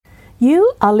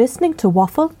You are listening to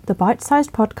Waffle, the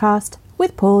bite-sized podcast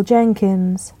with Paul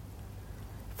Jenkins.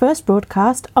 First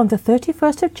broadcast on the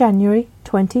 31st of January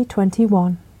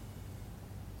 2021.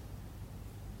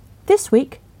 This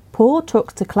week, Paul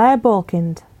talks to Claire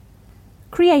Balkind,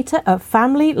 creator of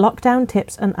Family Lockdown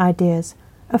Tips and Ideas,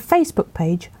 a Facebook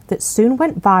page that soon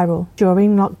went viral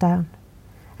during lockdown,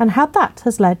 and how that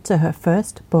has led to her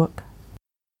first book.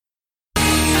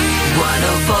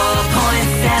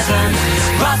 104.7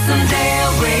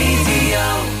 Rossendale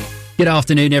Radio. Good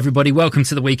afternoon, everybody. Welcome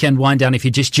to the Weekend Wind Down. If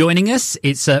you're just joining us,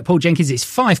 it's Paul Jenkins. It's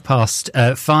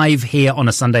 5:05 here on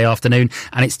a Sunday afternoon,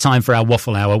 and it's time for our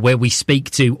Waffle Hour, where we speak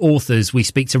to authors, we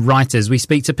speak to writers, we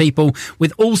speak to people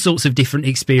with all sorts of different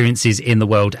experiences in the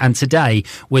world. And today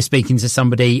we're speaking to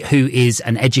somebody who is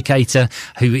an educator,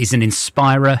 who is an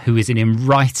inspirer, who is an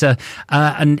writer,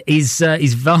 and is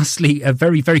vastly,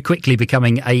 very, very quickly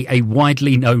becoming a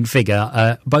widely known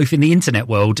figure, both in the internet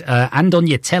world and on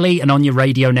your telly and on your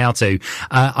radio now too.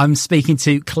 I'm speaking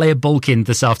to Claire Balkind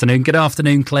this afternoon. Good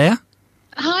afternoon, Claire.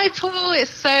 Hi, Paul. It's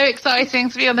so exciting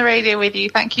to be on the radio with you.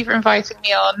 Thank you for inviting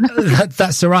me on.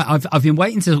 That's all right. I've been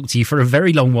waiting to talk to you for a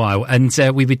very long while, and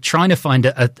we've been trying to find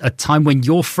a time when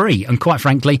you're free. And quite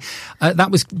frankly,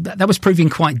 that was proving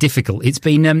quite difficult. It's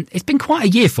been quite a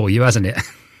year for you, hasn't it?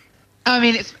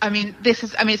 It's been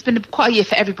quite a year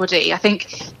for everybody. I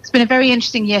think it's been a very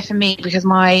interesting year for me because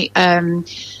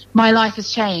my life has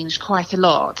changed quite a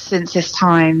lot since this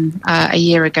time a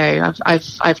year ago.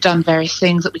 I've done various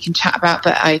things that we can chat about,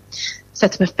 but I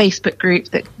set up a Facebook group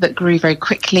that grew very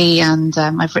quickly, and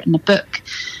I've written a book.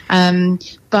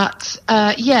 It's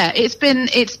been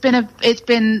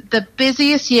the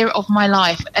busiest year of my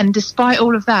life, and despite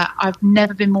all of that, I've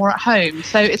never been more at home.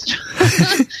 So it's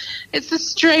it's the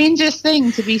strangest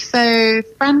thing to be so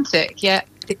frantic yet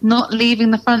not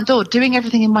leaving the front door, doing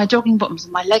everything in my jogging bottoms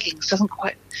and my leggings.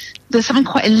 There's something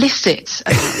quite illicit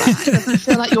about that. It doesn't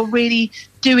feel like you're really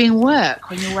doing work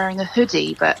when you're wearing a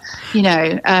hoodie, but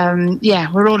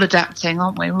we're all adapting,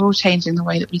 aren't we? We're all changing the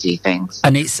way that we do things.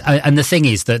 And it's and the thing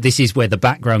is that this is where the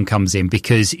background comes in,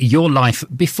 because your life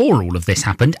before all of this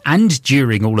happened and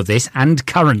during all of this and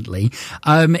currently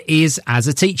is as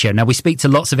a teacher. Now, we speak to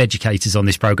lots of educators on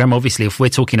this programme. Obviously, if we're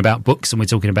talking about books and we're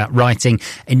talking about writing,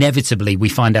 inevitably we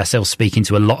find ourselves speaking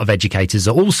to a lot of educators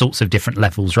at all sorts of different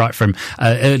levels, right from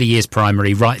early years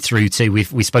primary right through to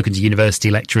we've spoken to university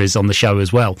lecturers on the show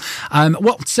as well.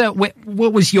 What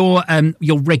was your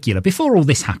regular, before all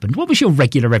this happened, what was your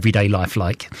regular everyday life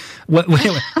like? What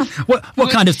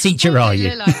kind of teacher are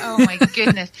you? Oh my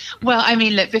goodness. Well, I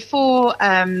mean, look, before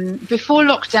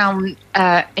lockdown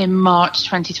in March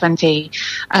 2020,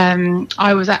 I'm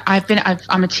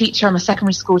a teacher. I'm a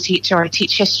secondary school teacher. I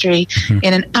teach history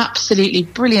in an absolutely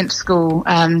brilliant school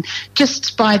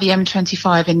just by the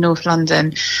M25 in North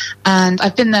London, and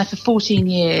I've been there for 14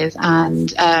 years,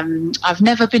 and I've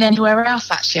never been anywhere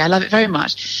else, actually. I love it very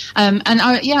much. I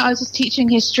was just teaching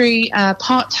history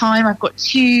part-time. I've got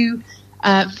two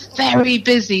very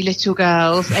busy little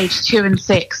girls, aged 2 and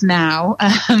 6 now.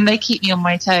 They keep me on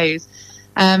my toes.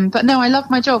 But no, I love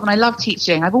my job and I love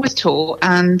teaching. I've always taught,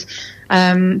 and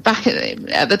back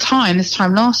at the time, this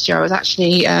time last year, I was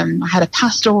actually I had a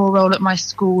pastoral role at my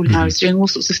school, and I was doing all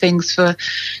sorts of things for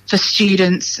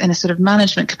students in a sort of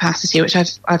management capacity, which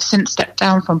I've since stepped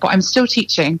down from, but I'm still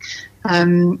teaching.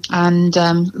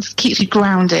 It keeps me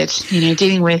grounded,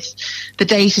 dealing with the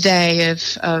day-to-day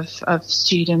of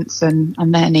students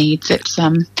and their needs. It's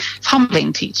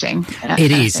humbling teaching.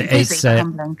 It is. It's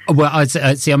humbling. Well,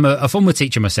 I'm a former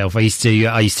teacher myself. I used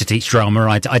to teach drama.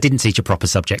 I didn't teach a proper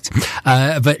subject,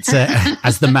 but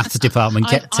as the maths department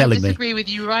kept telling me. I disagree with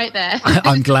you right there.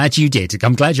 I'm glad you did.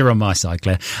 I'm glad you're on my side,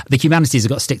 Claire. The humanities have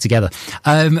got to stick together.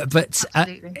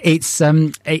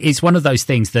 It's one of those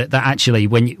things that actually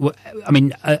we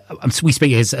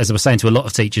speak, as I was saying, to a lot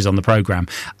of teachers on the programme,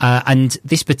 and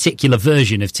this particular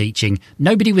version of teaching,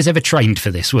 nobody was ever trained for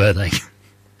this, were they?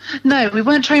 No, we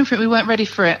weren't trained for it. We weren't ready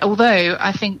for it. Although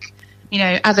I think,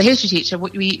 as a history teacher,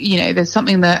 there's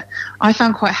something that I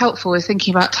found quite helpful is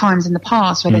thinking about times in the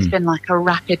past where there's been like a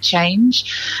rapid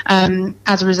change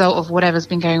as a result of whatever's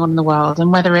been going on in the world,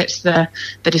 and whether it's the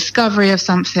discovery of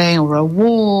something or a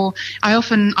war. I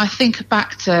think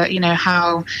back to,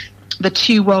 how the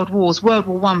two world wars, World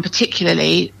War I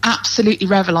particularly, absolutely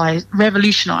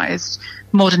revolutionised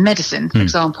modern medicine, for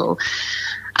example.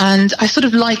 And I sort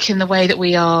of liken the way that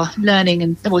we are learning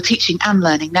and teaching and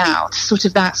learning now to sort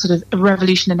of that sort of a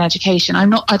revolution in education. I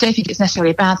don't think it's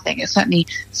necessarily a bad thing. It certainly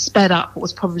sped up what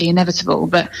was probably inevitable,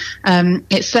 but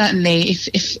it's certainly,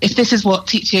 if this is what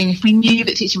teaching, if we knew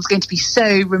that teaching was going to be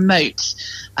so remote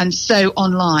and so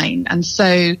online and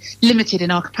so limited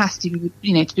in our capacity, to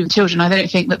be with children, I don't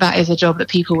think that is a job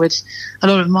that a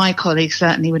lot of my colleagues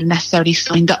certainly would have necessarily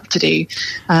signed up to do.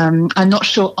 I'm not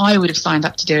sure I would have signed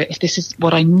up to do it if this is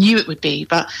what I knew it would be,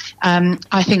 but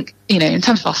I think, in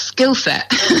terms of our skill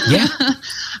set, yeah.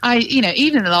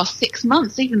 Even in the last 6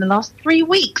 months, even the last 3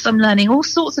 weeks, I'm learning all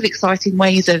sorts of exciting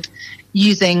ways of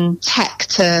using tech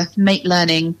to make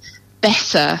learning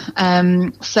better.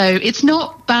 So it's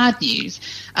not bad news,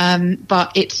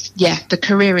 but it's the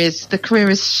career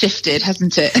is shifted,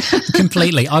 hasn't it?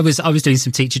 Completely. I was doing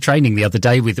some teacher training the other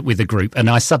day with a group, and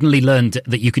I suddenly learned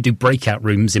that you could do breakout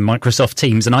rooms in Microsoft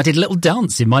Teams, and I did a little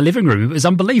dance in my living room. It was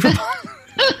unbelievable.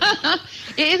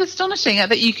 It is astonishing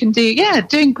that you can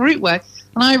doing group work.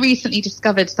 And I recently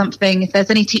discovered something, if there's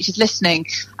any teachers listening,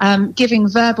 giving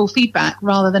verbal feedback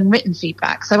rather than written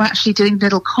feedback. So actually doing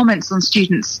little comments on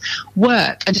students'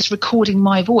 work and just recording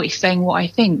my voice saying what I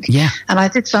think. Yeah. And I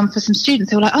did some for some students.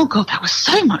 They were like, oh, God, that was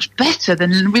so much better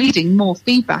than reading more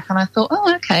feedback. And I thought,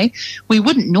 oh, okay, we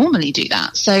wouldn't normally do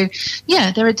that. So,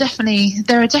 yeah, there are definitely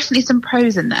some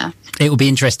pros in there. It will be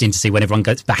interesting to see when everyone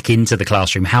goes back into the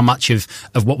classroom how much of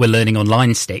what we're learning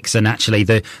online sticks, and actually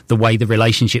the way the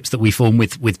relationships that we form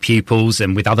with pupils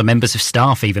and with other members of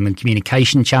staff, even the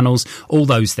communication channels, all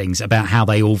those things about how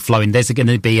they all flow in. There's going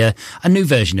to be a new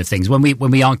version of things when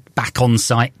we are back on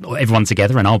site, everyone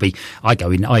together, and I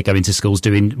go into schools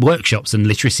doing workshops and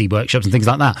literacy workshops and things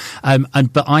like that.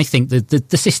 But I think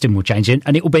the system will change,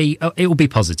 and it will be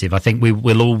positive. I think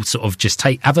we'll all sort of just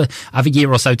have a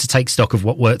year or so to take stock of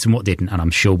what worked and what didn't, and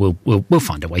I'm sure we'll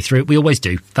find a way through it. We always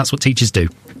do. That's what teachers do.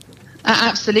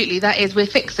 Absolutely, that is, we're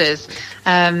fixers,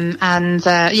 I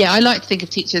like to think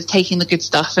of teachers taking the good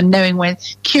stuff and knowing when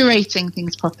curating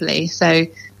things properly. So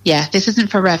yeah, this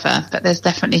isn't forever, but there's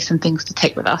definitely some things to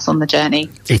take with us on the journey.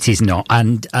 It is not,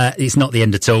 and it's not the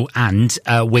end at all. And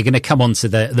we're going to come on to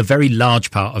the very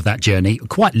large part of that journey,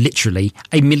 quite literally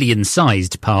a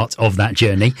million-sized part of that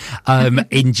journey,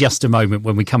 in just a moment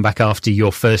when we come back after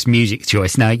your first music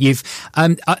choice. Now,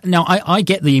 I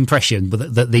get the impression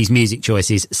that these music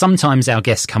choices, sometimes our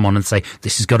guests come on and say,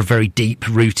 this has got a very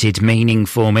deep-rooted meaning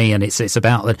for me, and it's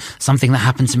about something that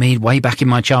happened to me way back in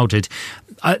my childhood.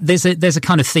 There's a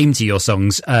kind of theme to your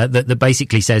songs that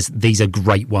basically says these are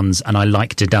great ones and I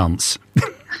like to dance.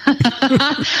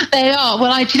 They are.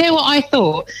 Well, do you know what I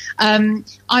thought?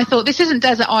 I thought this isn't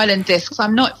Desert Island Discs.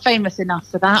 I'm not famous enough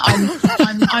for that.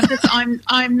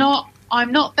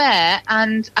 I'm not there,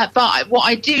 but what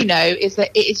I do know is that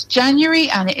it is January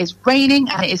and it is raining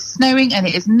and it is snowing and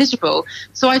it is miserable.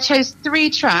 So I chose 3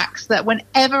 tracks that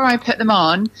whenever I put them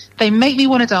on, they make me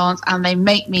want to dance and they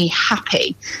make me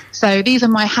happy. So these are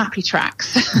my happy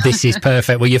tracks. This is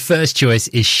perfect. Well, your first choice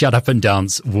is Shut Up and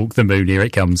Dance, Walk the Moon. Here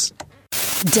it comes.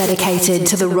 Dedicated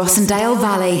to the Rossendale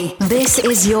Valley, this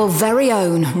is your very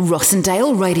own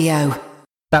Rossendale Radio.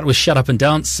 That was Shut Up and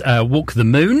Dance, Walk the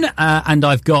Moon, and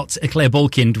I've got Claire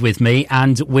Balkind with me,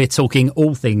 and we're talking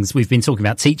all things. We've been talking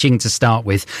about teaching to start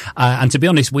with, and to be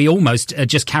honest, we almost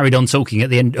just carried on talking at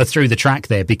the end through the track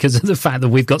there because of the fact that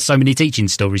we've got so many teaching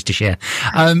stories to share.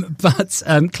 But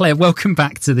Claire, welcome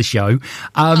back to the show.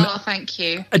 Thank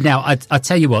you. Now, I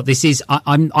tell you what, this is.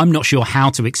 I'm not sure how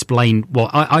to explain. Well,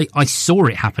 I saw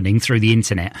it happening through the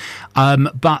internet,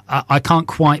 but I can't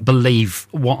quite believe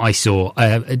what I saw.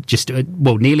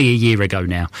 Nearly a year ago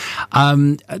now.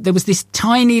 There was this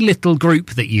tiny little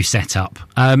group that you set up.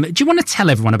 Do you want to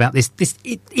tell everyone about this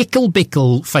Ickle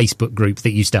Bickle Facebook group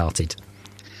that you started?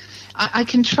 I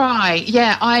can try.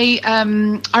 Yeah, I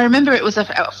remember it was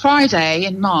a Friday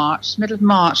in March, middle of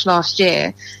March last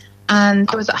year, and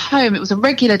I was at home. It was a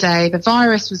regular day. The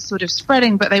virus was sort of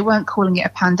spreading, but they weren't calling it a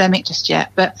pandemic just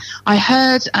yet. But I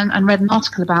heard and read an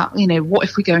article about, what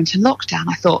if we go into lockdown?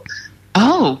 I thought,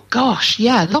 oh gosh,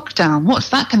 yeah, lockdown.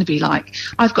 What's that going to be like?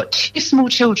 I've got 2 small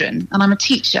children and I'm a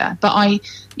teacher, but I'm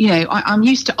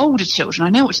used to older children. I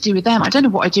know what to do with them. I don't know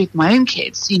what I do with my own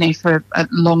kids, for a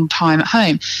long time at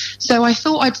home. So I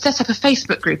thought I'd set up a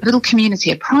Facebook group, a little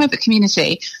community, a private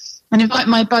community, and invite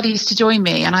my buddies to join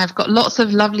me. And I've got lots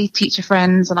of lovely teacher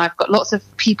friends and I've got lots of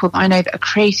people that I know that are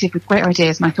creative with great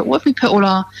ideas. And I thought, what if we put all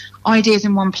our ideas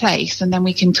in one place and then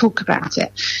we can talk about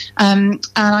it? And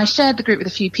I shared the group with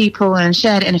a few people and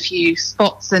shared it in a few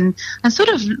spots and sort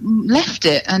of left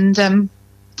it. And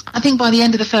I think by the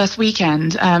end of the first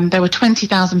weekend, there were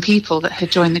 20,000 people that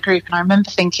had joined the group. And I remember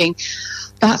thinking,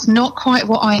 that's not quite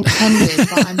what I intended,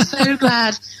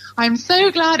 but I'm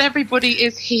so glad everybody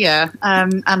is here.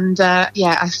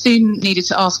 I soon needed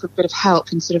to ask for a bit of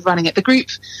help in sort of running it. The group,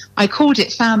 I called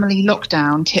it Family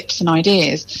Lockdown Tips and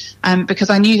Ideas,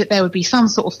 because I knew that there would be some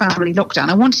sort of family lockdown.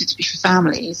 I wanted it to be for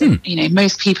families. And,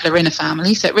 most people are in a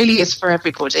family, so it really is for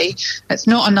everybody. It's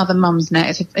not another mum's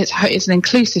net. It's an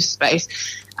inclusive space.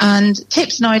 And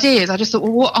tips and ideas, I just thought,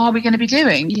 well, what are we going to be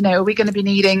doing? Are we going to be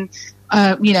needing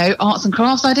arts and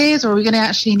crafts ideas, or are we going to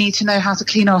actually need to know how to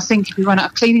clean our sink if we run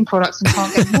out of cleaning products and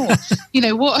can't get more?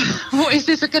 What is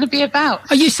this going to be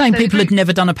about? Are you saying people had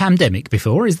never done a pandemic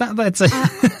before? Is that's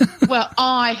well,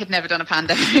 I had never done a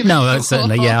pandemic. No,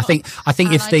 certainly, yeah. I think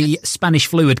if the Spanish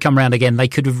flu had come around again, they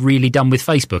could have really done with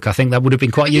Facebook. I think that would have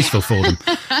been quite useful for them.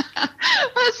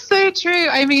 That's so true.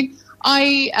 I mean,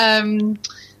 I'm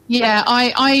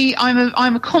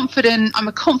a confident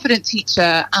teacher,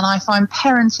 and I find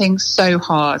parenting so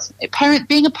hard.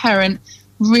 Being a parent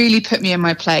really put me in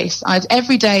my place.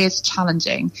 Every day is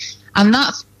challenging, and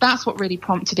that's what really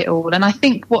prompted it all. And I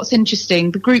think what's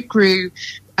interesting, the group grew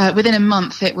within a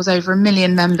month. It was over 1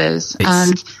 million members,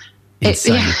 it's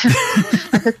like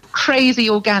a crazy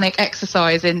organic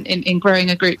exercise in growing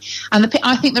a group. And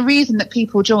I think the reason that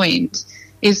people joined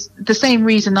is the same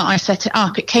reason that I set it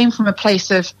up. It came from a place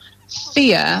of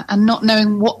fear and not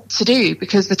knowing what to do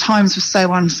because the times were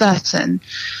so uncertain.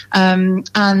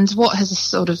 And what has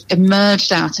sort of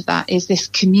emerged out of that is this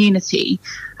community.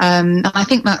 And I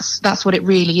think that's what it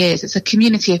really is. It's a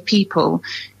community of people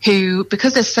who,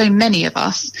 because there's so many of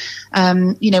us,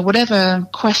 whatever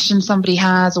question somebody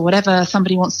has or whatever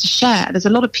somebody wants to share, there's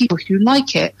a lot of people who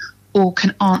like it or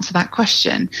can answer that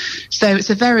question. So it's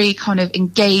a very kind of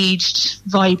engaged,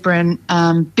 vibrant,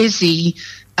 busy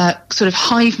sort of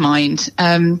hive mind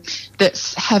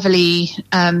that's heavily,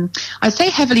 I'd say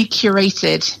heavily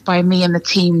curated by me and the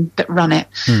team that run it,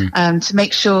 to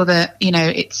make sure that,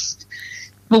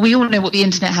 we all know what the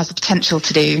internet has the potential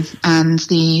to do and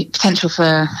the potential for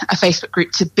a Facebook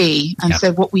group to be. And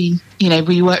so what we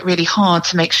work really hard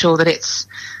to make sure that it's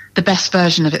the best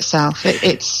version of itself.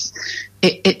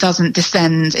 It doesn't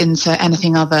descend into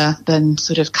anything other than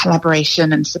sort of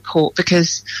collaboration and support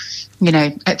because,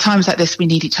 at times like this, we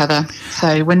need each other.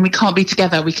 So when we can't be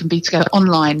together, we can be together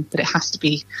online, but it has to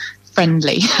be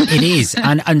friendly. It is.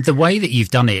 And the way that you've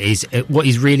done it is what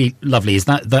is really lovely is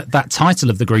that title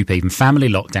of the group, even Family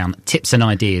Lockdown Tips and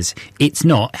Ideas. It's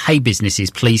not, hey, businesses,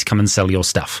 please come and sell your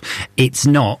stuff. It's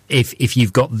not, if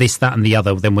you've got this, that and the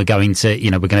other, then we're going to,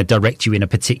 we're going to direct you in a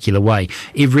particular way.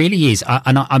 It really is.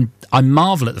 I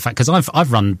marvel at the fact, because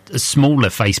I've run smaller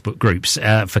Facebook groups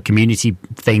for community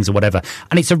things or whatever,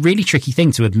 and it's a really tricky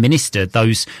thing to administer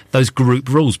those group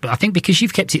rules. But I think because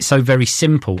you've kept it so very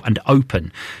simple and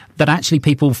open, that actually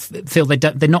people feel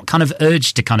they're not kind of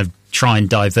urged to kind of try and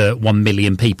divert 1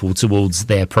 million people towards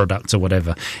their product or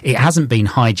whatever. It hasn't been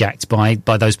hijacked by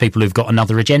those people who've got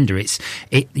another agenda.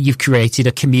 You've created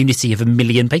a community of 1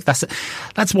 million people.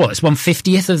 That's what? It's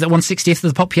 1/60th of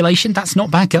the population. That's not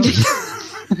bad going.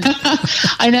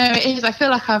 I know it is. I feel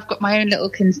like I've got my own little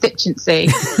constituency,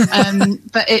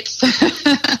 but it's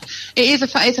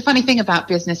a funny thing about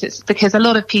business. It's because a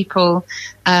lot of people,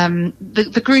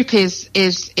 the group is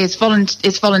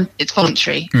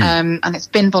voluntary, and it's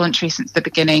been voluntary since the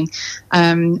beginning,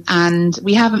 and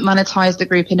we haven't monetized the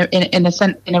group in a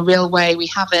real way. We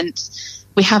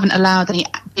haven't allowed any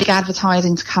big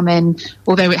advertising to come in,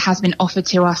 although it has been offered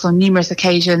to us on numerous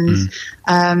occasions.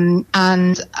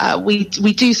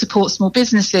 We do support small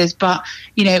businesses, but,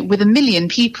 with 1 million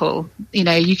people,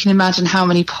 you can imagine how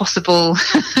many people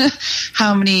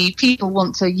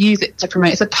want to use it to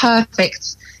promote. It's a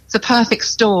perfect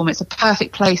storm. It's a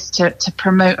perfect place to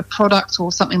promote a product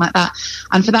or something like that.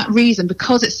 And for that reason,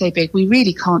 because it's so big, we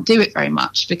really can't do it very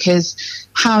much because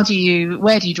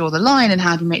where do you draw the line and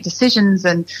how do you make decisions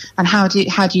and how do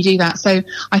you do that? So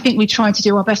I think we try to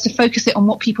do our best to focus it on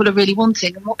what people are really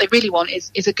wanting, and what they really want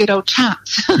is a good old chat.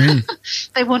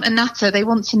 They want a natter. They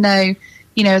want to know,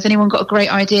 has anyone got a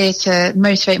great idea to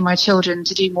motivate my children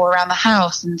to do more around the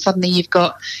house? And suddenly you've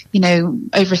got, over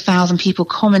 1,000 people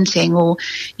commenting, or,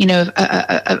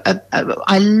 I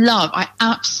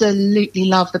absolutely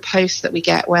love the posts that we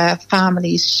get where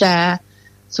families share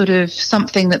sort of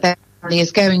something that their family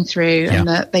is going through, and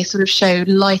that they sort of show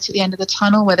light at the end of the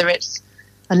tunnel, whether it's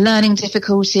learning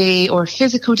difficulty or a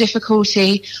physical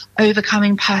difficulty,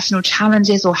 overcoming personal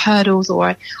challenges or hurdles,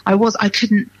 or I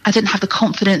didn't have the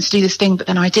confidence to do this thing, but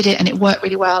then I did it and it worked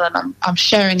really well, and I'm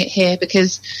sharing it here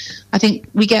because I think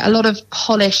we get a lot of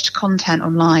polished content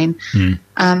online,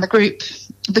 and the group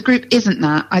isn't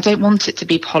that. I don't want it to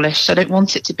be polished. I don't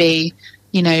want it to be,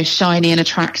 shiny and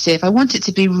attractive. I want it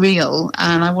to be real,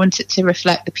 and I want it to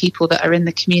reflect the people that are in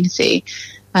the community.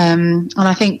 And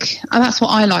I think that's what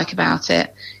I like about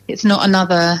it. It's not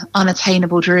another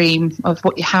unattainable dream of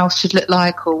what your house should look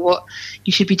like or what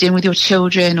you should be doing with your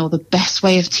children or the best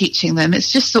way of teaching them.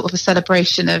 It's just sort of a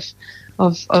celebration of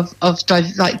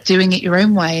like doing it your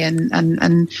own way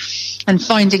and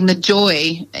finding the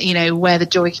joy, where the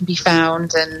joy can be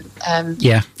found. And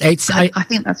I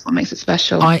think that's what makes it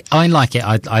special. I like it.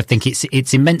 I think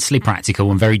it's immensely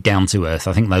practical and very down to earth.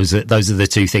 I think those are the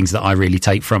two things that I really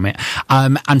take from it.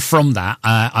 And from that,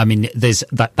 there's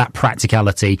that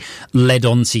practicality led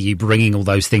on to you bringing all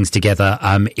those things together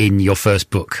in your first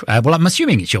book. Well, I'm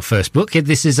assuming it's your first book.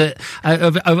 This is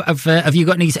have you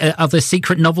got any other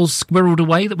secret novels squirreled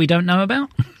away that we don't know about?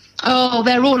 Oh,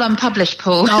 they're all unpublished,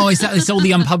 Paul. Oh, it's all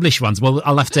the unpublished ones? Well,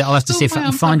 I'll have to see if I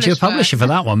can find you a publisher for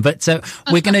that one. But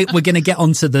we're gonna get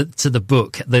on to the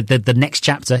book, the next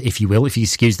chapter, if you will, if you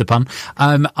excuse the pun,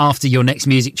 after your next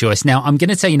music choice. Now, I'm going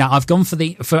to tell you now, I've gone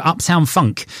for Uptown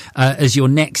Funk as your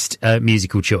next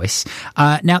musical choice.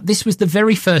 Now, this was the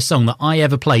very first song that I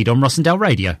ever played on Rossendale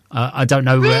Radio. I don't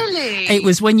know. Really? It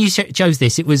was when you chose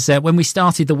this. It was when we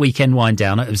started the Weekend Wind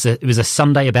Down. It was a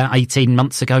Sunday about 18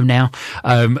 months ago now.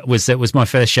 Was my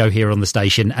first show here on the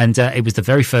station, and it was the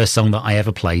very first song that I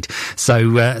ever played.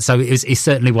 So it's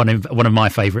certainly one of my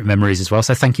favourite memories as well.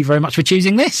 So thank you very much for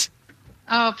choosing this.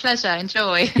 Oh, pleasure.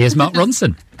 Enjoy. Here's Mark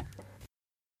Ronson.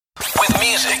 With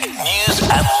music, news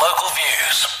and local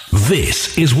views.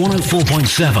 This is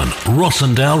 104.7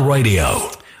 Rossendale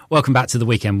Radio. Welcome back to the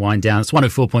Weekend Wind Down. It's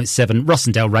 104.7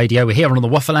 Rossendale Radio. We're here on the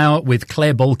Waffle Hour with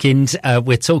Claire Bolkind.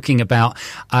 We're talking about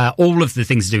all of the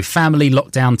things to do with family,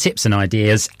 lockdown tips and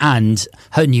ideas, and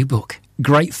her new book,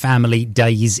 Great Family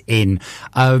Days In.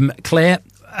 Claire,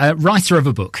 writer of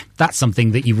a book. That's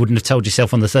something that you wouldn't have told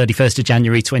yourself on the 31st of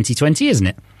January 2020, isn't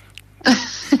it?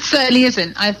 It certainly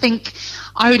isn't. I think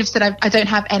I would have said I don't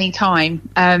have any time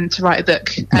to write a book.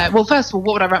 Well, first of all,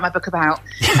 what would I write my book about?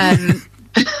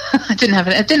 I didn't have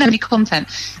any content,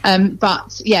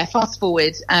 but yeah, fast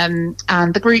forward, and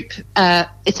the group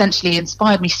essentially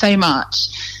inspired me so much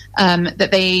that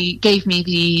they gave me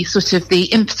the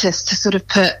impetus to sort of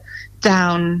put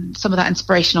down some of that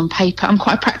inspiration on paper. I'm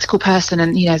quite a practical person,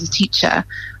 and as a teacher,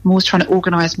 I'm always trying to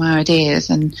organise my ideas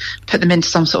and put them into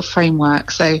some sort of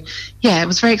framework. So yeah, it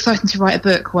was very exciting to write a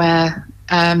book where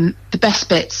the best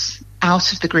bits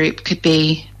out of the group could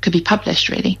be published,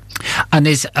 really. And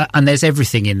there's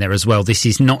everything in there as well. This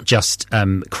is not just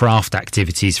craft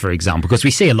activities, for example, because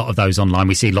we see a lot of those online.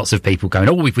 We see lots of people going,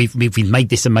 "Oh, we've made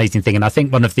this amazing thing." And I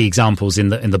think one of the examples in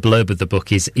the blurb of the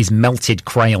book is melted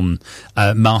crayon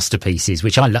masterpieces,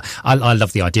 which I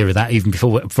love the idea of that, even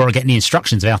before I get any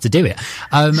instructions of how to do it.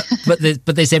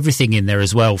 But there's everything in there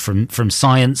as well, from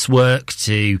science work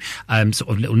to sort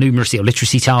of little numeracy or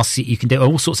literacy tasks that you can do.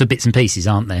 All sorts of bits and pieces,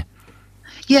 aren't there?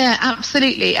 Yeah,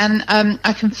 absolutely. And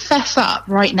I confess up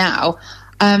right now,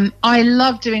 I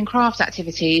love doing craft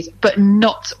activities, but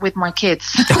not with my kids.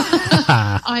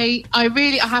 I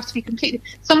have to be completely...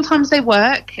 Sometimes they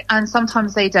work and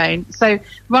sometimes they don't. So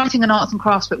writing an arts and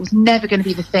crafts book was never going to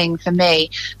be the thing for me.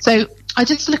 So I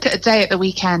just look at a day at the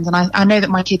weekend, and I know that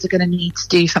my kids are going to need to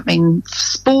do something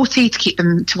sporty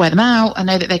to wear them out. I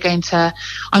know that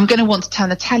I'm going to want to turn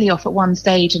the telly off at one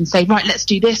stage and say, right, let's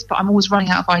do this, but I'm always running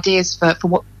out of ideas for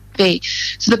what be.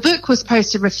 So the book was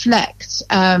supposed to reflect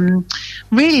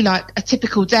really like a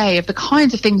typical day of the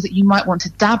kinds of things that you might want to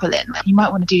dabble in. You might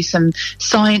want to do some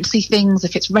sciencey things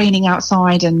if it's raining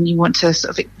outside and you want to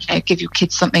sort of give your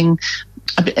kids something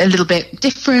a little bit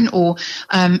different, or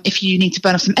if you need to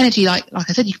burn off some energy, like I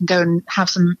said, you can go and have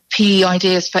some PE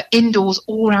ideas for indoors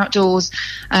or outdoors.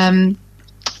 And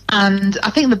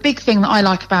I think the big thing that I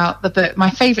like about the book, my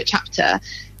favourite chapter,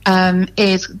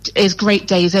 is Great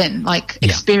Days In,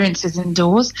 experiences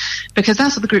indoors, because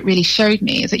that's what the group really showed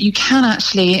me, is that you can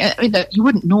actually, you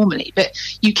wouldn't normally, but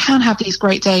you can have these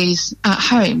great days at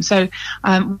home. So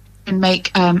we make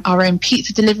our own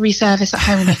pizza delivery service at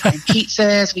home. We make our own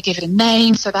pizzas, we give it a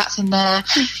name, so that's in there.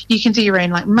 You can do your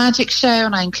own magic show,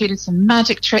 and I included some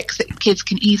magic tricks that kids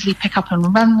can easily pick up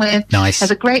and run with. Nice.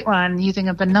 There's a great one using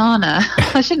a banana.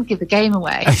 I shouldn't give the game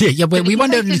away. We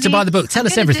won't need to buy the book. Tell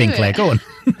us everything, Claire. Go on.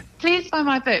 Please buy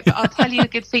my book, but I'll tell you a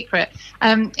good secret.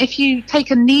 If you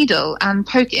take a needle and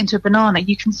poke it into a banana,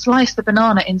 you can slice the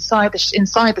banana inside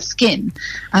the skin,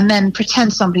 and then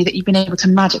pretend somebody that you've been able to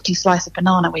magically slice a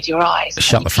banana with your eyes.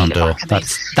 Shut the front door.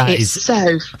 It's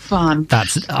so fun.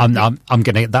 I'm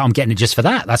getting it just for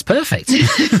that. That's perfect.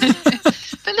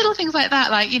 But little things like that,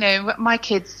 like, my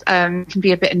kids can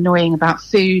be a bit annoying about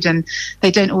food, and they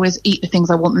don't always eat the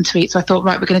things I want them to eat. So I thought,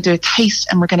 right, we're going to do a taste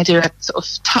and we're going to do a sort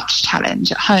of touch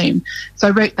challenge at home. So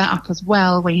I wrote that up as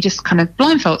well, where you just kind of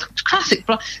blindfold, classic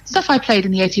stuff I played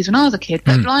in the 80s when I was a kid,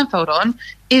 but blindfold on,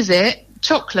 is it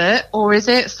chocolate or is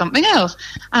it something else?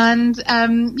 And,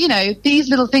 these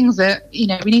little things that,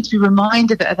 we need to be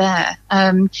reminded that are there.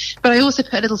 But I also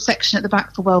put a little section at the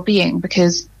back for well-being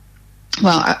because,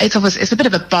 well, it's a bit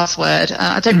of a buzzword.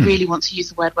 I don't really want to use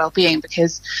the word well-being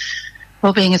because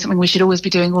well-being is something we should always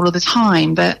be doing all of the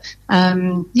time. But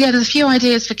there's a few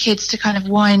ideas for kids to kind of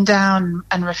wind down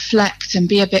and reflect and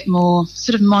be a bit more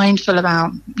sort of mindful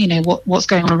about, what's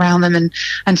going on around them,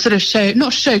 and sort of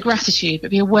not show gratitude,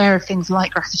 but be aware of things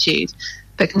like gratitude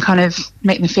that can kind of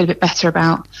make them feel a bit better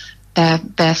about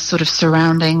their sort of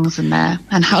surroundings and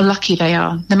how lucky they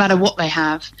are, no matter what they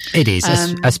have. It is,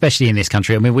 especially in this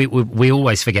country. I mean, we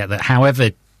always forget that however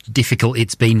difficult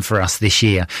it's been for us this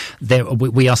year,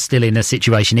 we are still in a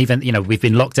situation, even, we've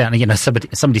been locked down.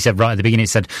 Somebody said right at the beginning,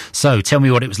 said, so tell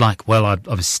me what it was like. Well, I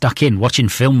was stuck in watching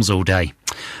films all day.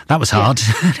 That was hard.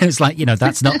 Yeah. It was like,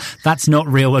 that's not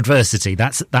real adversity.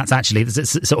 That's actually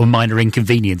sort of minor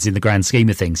inconvenience in the grand scheme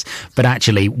of things. But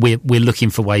actually, we're looking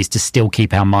for ways to still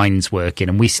keep our minds working,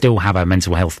 and we still have our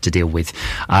mental health to deal with.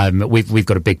 We've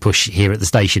got a big push here at the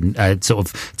station, sort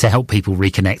of to help people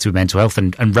reconnect with mental health,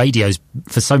 and radio's,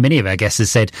 for so many of our guests,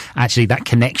 has said actually that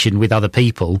connection with other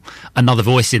people, another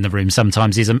voice in the room,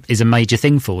 sometimes is a major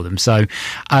thing for them. So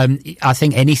I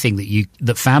think anything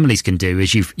that families can do,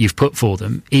 as you've put for them,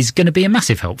 is going to be a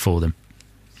massive help for them.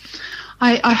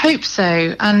 I hope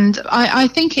so, and I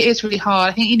think it is really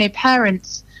hard. I think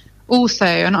parents also,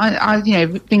 and I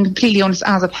being completely honest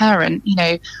as a parent,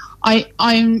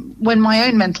 I'm when my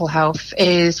own mental health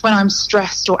is when I'm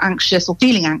stressed or anxious or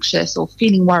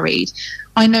feeling worried,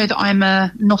 I know that I'm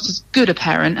not as good a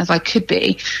parent as I could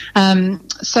be.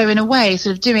 So in a way,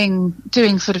 sort of doing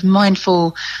sort of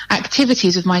mindful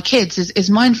activities with my kids is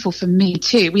mindful for me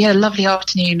too. We had a lovely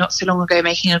afternoon not so long ago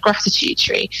making a gratitude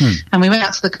tree, and we went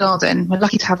out to the garden. We're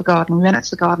lucky to have a garden. We went out to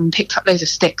the garden, picked up loads of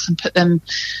sticks and put them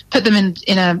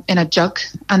in a jug,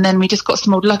 and then we just got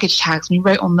some old luggage tags. And we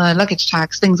wrote on the luggage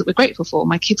tags things that we're grateful for.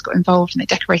 My kids got involved and they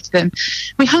decorated them.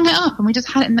 We hung it up and we just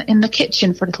had it in the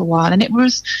kitchen for a little while, and it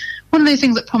was one of those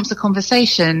things that prompts a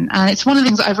conversation, and it's one of the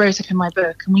things that I wrote up in my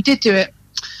book, and we did do it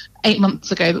 8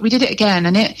 months ago, but we did it again,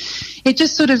 and it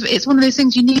just sort of, it's one of those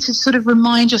things you need to sort of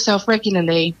remind yourself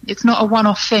regularly. It's not a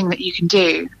one-off thing that you can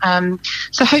do.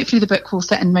 So hopefully the book will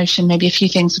set in motion maybe a few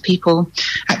things for people,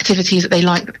 activities that they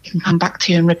like that they can come back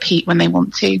to and repeat when they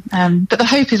want to. But the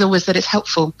hope is always that it's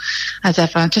helpful as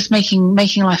ever, just making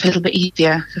life a little bit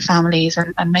easier for families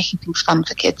and making things fun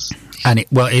for kids. And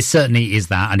it certainly is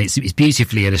that, and it's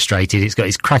beautifully illustrated.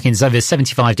 It's cracking. So there's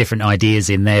 75 different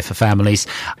ideas in there for families.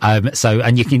 And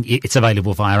it's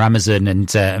available via Amazon and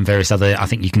various other. I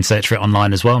think you can search for it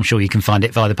online as well. I'm sure you can find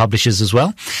it via the publishers as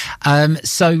well.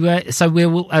 So we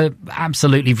will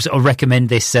absolutely sort of recommend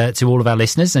this to all of our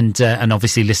listeners and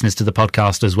obviously listeners to the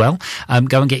podcast as well.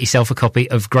 Go and get yourself a copy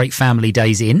of Great Family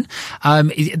Days In.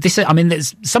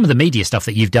 There's some of the media stuff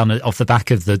that you've done off the back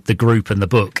of the group and the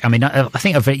book. I mean, I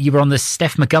think you were on the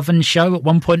Steph McGovern show at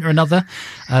one point or another.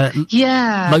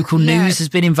 Local news has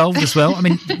been involved as well. I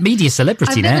mean, media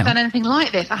celebrity now. I've never done anything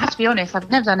like this. I have to be honest.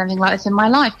 I've never done anything like this in my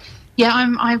life. Yeah,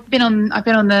 I've been on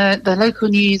the local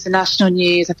news, the national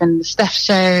news. I've been on the Steph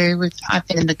show. I've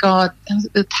been in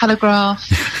the Telegraph.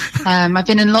 I've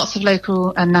been in lots of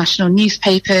local and national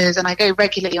newspapers, and I go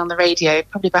regularly on the radio.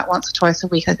 Probably about once or twice a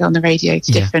week, I go on the radio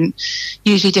to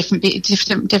usually different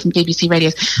BBC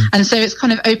radios. And so it's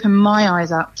kind of opened my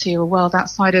eyes up to a world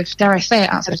outside of, dare I say it,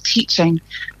 outside of teaching.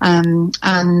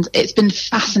 And it's been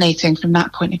fascinating from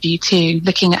that point of view too,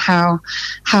 looking at how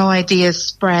ideas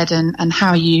spread and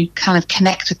how you kind of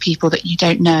connect with people that you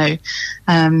don't know.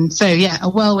 So yeah, a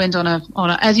whirlwind on a,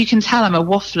 as you can tell, I'm a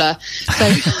waffler.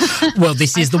 So well,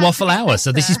 this is the Waffle Hour,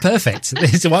 so this is perfect.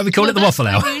 This is why we call it the Waffle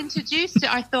Hour. When you introduced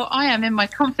it, I thought I am in my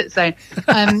comfort zone.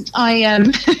 I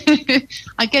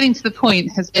getting to the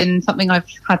point has been something I've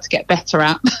had to get better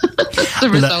at as a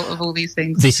result of all these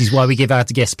things. This is why we give our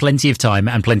guests plenty of time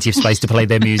and plenty of space to play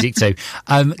their music too.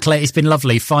 Claire, it's been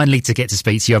lovely finally to get to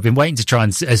speak to you. I've been waiting to try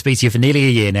and speak to you for nearly a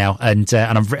year now, and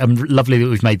I'm lovely that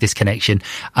we've made this connection.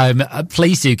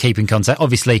 Please do keep in contact.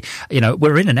 Obviously,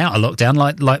 we're in and out of lockdown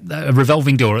like a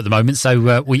revolving door at the moment.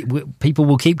 So we people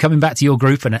will keep coming back to your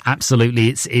group, and absolutely,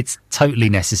 it's totally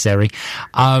necessary.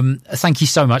 Thank you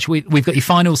so much. We've got your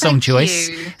final song choice,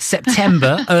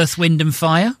 September, Earth, Wind and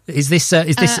Fire. Is this?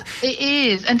 It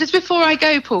is. And just before I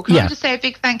go, Paul, can I just say a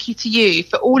big thank you to you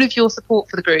for all of your support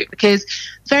for the group, because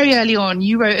very early on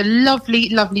you wrote a lovely,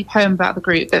 lovely poem about the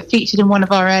group that featured in one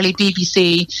of our early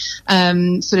BBC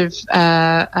sort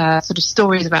of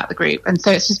stories about the group. And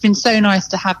so it's just been so nice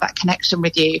to have that connection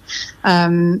with you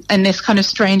in this kind of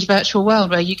strange virtual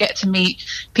world where you get to meet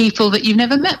people that you've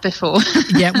never met before.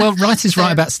 Yeah, well, writers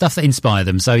write about stuff that inspire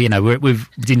them. So, we've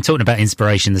been talking about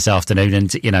inspiration this afternoon,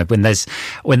 and, when there's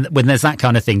that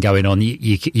kind of thing going on,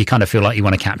 you kind of feel like you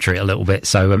want to capture it a little bit.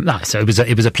 So, so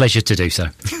it was a pleasure to do so.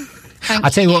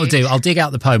 I'll tell you what I'll do. I'll dig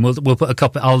out the poem. We'll put a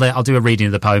copy. I'll do a reading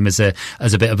of the poem as a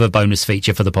bit of a bonus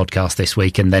feature for the podcast this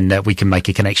week, and then we can make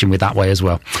a connection with that way as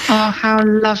well. Oh, how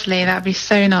lovely! That'd be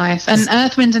so nice. And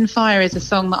Earth, Wind and Fire is a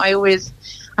song that I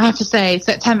have to say,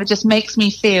 September just makes me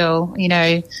feel,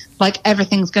 like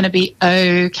everything's going to be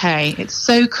okay. It's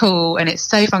so cool and it's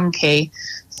so funky.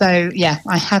 So, yeah,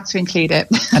 I had to include it.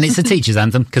 And it's a teacher's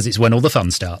anthem because it's when all the fun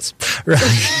starts. Right.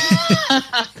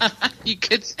 You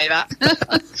could say that.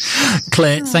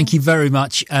 Claire, thank you very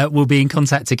much. We'll be in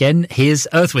contact again. Here's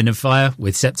Earth, Wind and Fire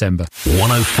with September.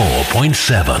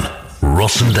 104.7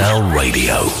 Rossendale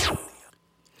Radio.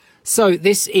 So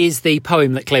this is the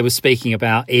poem that Claire was speaking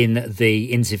about in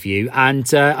the interview,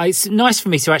 and it's nice for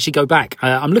me to actually go back.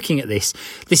 I'm looking at this.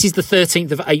 This is the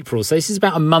 13th of April, so this is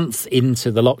about a month into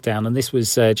the lockdown, and this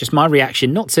was just my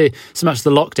reaction, not to so much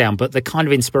the lockdown, but the kind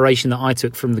of inspiration that I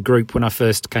took from the group when I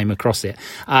first came across it.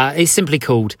 It's simply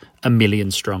called A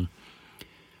Million Strong.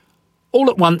 All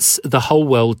at once, the whole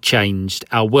world changed.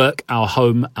 Our work, our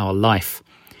home, our life.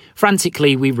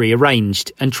 Frantically, we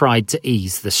rearranged and tried to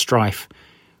ease the strife.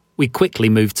 We quickly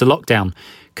moved to lockdown.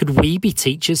 Could we be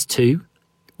teachers too?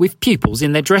 With pupils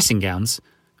in their dressing gowns?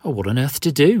 Oh, what on earth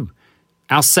to do?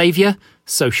 Our saviour?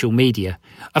 Social media.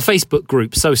 A Facebook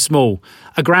group so small.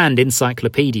 A grand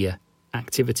encyclopedia.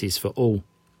 Activities for all.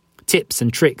 Tips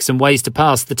and tricks and ways to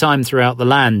pass the time throughout the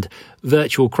land.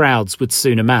 Virtual crowds would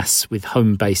soon amass with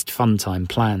home-based fun time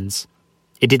plans.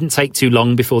 It didn't take too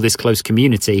long before this close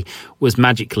community was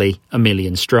magically a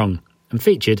million strong and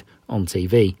featured on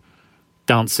TV.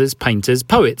 Dancers, painters,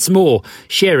 poets, more,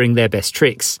 sharing their best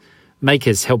tricks.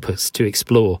 Makers help us to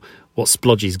explore what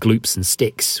splodges, gloops and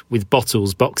sticks, with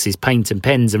bottles, boxes, paint and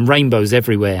pens and rainbows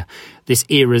everywhere. This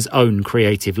era's own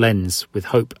creative lens, with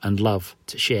hope and love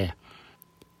to share.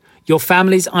 Your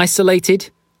family's isolated,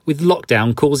 with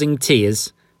lockdown causing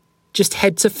tears? Just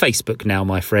head to Facebook now,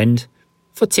 my friend,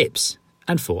 for tips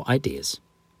and for ideas.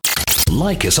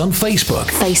 Like us on Facebook.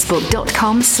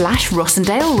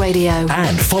 Facebook.com/Rossendale Radio.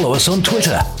 And follow us on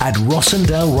Twitter at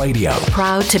Rossendale Radio.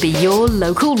 Proud to be your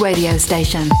local radio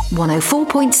station.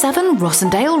 104.7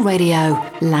 Rossendale Radio,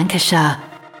 Lancashire.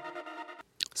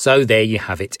 So there you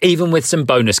have it. Even with some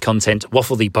bonus content,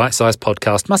 Waffle the Bite-Sized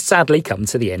Podcast must sadly come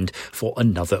to the end for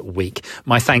another week.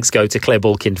 My thanks go to Claire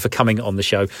Balkind for coming on the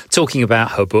show, talking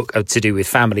about her book to do with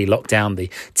family lockdown, the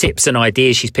tips and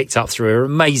ideas she's picked up through her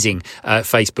amazing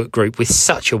Facebook group with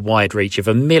such a wide reach of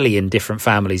 1 million different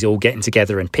families all getting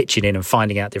together and pitching in and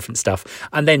finding out different stuff.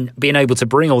 And then being able to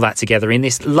bring all that together in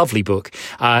this lovely book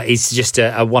is just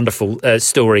a wonderful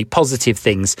story, positive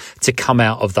things to come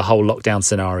out of the whole lockdown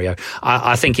scenario.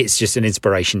 I think it's just an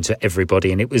inspiration to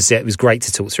everybody, and it was great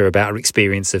to talk to her about her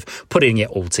experience of putting it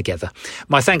all together.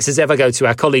 My thanks as ever go to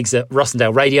our colleagues at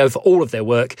Rossendale Radio for all of their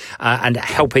work and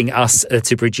helping us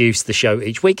to produce the show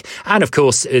each week, and of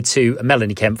course to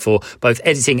Melanie Kemp for both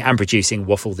editing and producing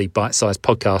Waffle the Bite-Sized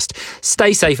Podcast.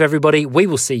 Stay safe, everybody. We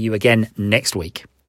will see you again next week.